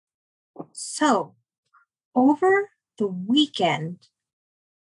So, over the weekend,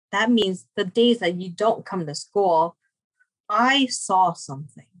 that means the days that you don't come to school, I saw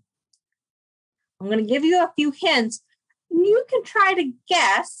something. I'm going to give you a few hints. You can try to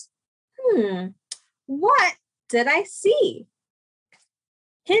guess, what did I see?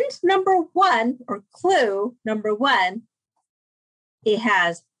 Hint number one, or clue number one, it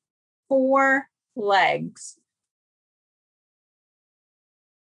has 4 legs.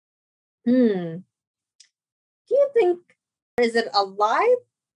 Do you think, is it alive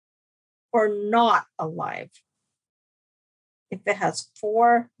or not alive? If it has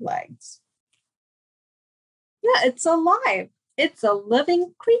 4 legs. Yeah, it's alive. It's a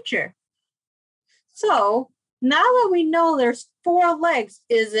living creature. So now that we know there's 4 legs,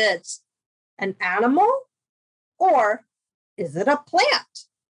 is it an animal or is it a plant?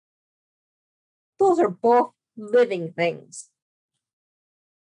 Those are both living things.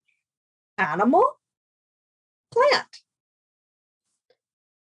 Animal, plant.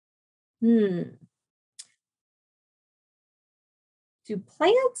 Do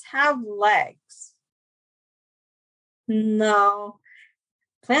plants have legs? No,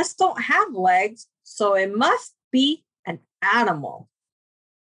 plants don't have legs, so it must be an animal.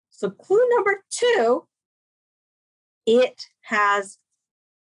 So clue number 2, it has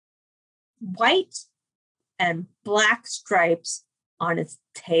white and black stripes on its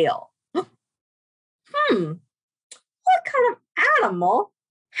tail. What kind of animal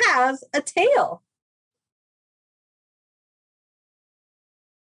has a tail?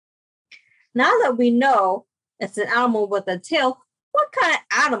 Now that we know it's an animal with a tail, what kind of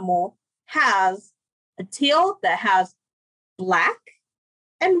animal has a tail that has black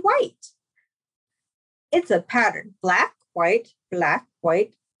and white? It's a pattern. Black, white, black,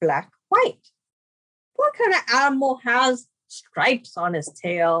 white, black, white. What kind of animal has stripes on its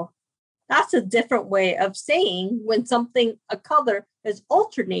tail? That's a different way of saying when something, a color, is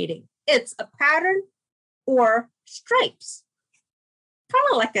alternating. It's a pattern or stripes. Kind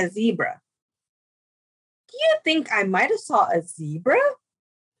of like a zebra. Do you think I might have saw a zebra?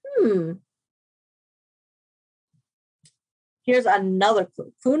 Here's another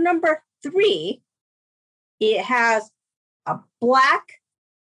clue. Clue number 3, it has a black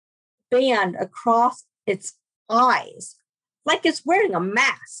band across its eyes, like it's wearing a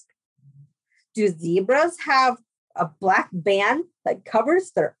mask. Do zebras have a black band that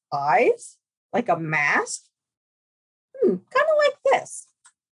covers their eyes like a mask? Kind of like this.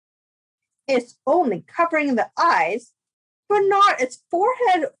 It's only covering the eyes, but not its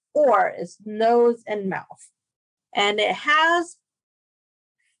forehead or its nose and mouth. And it has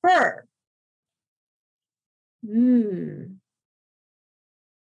fur.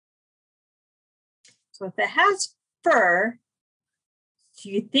 So if it has fur, do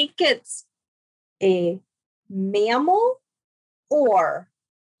you think it's a mammal or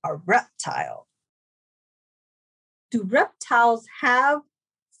a reptile? Do reptiles have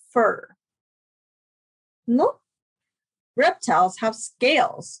fur? No. Reptiles have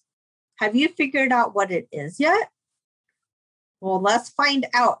scales. Have you figured out what it is yet? Well, let's find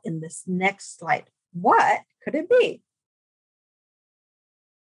out in this next slide. What could it be?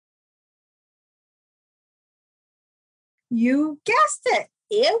 You guessed it.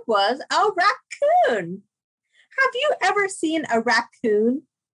 It was a raccoon. Have you ever seen a raccoon?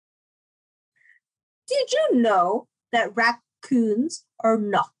 Did you know that raccoons are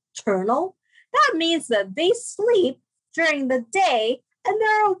nocturnal? That means that they sleep during the day and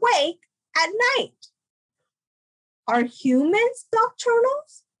they're awake at night. Are humans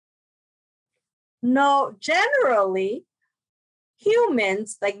nocturnals? No, generally,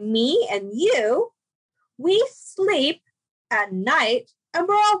 humans like me and you, we sleep at night and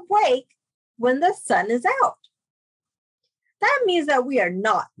we're awake when the sun is out. That means that we are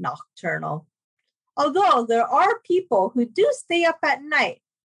not nocturnal. Although there are people who do stay up at night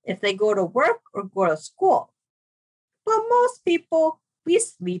if they go to work or go to school. But most people, we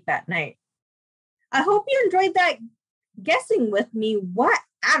sleep at night. I hope you enjoyed that guessing with me. What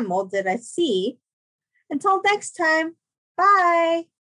animal did I see? Until next time, bye.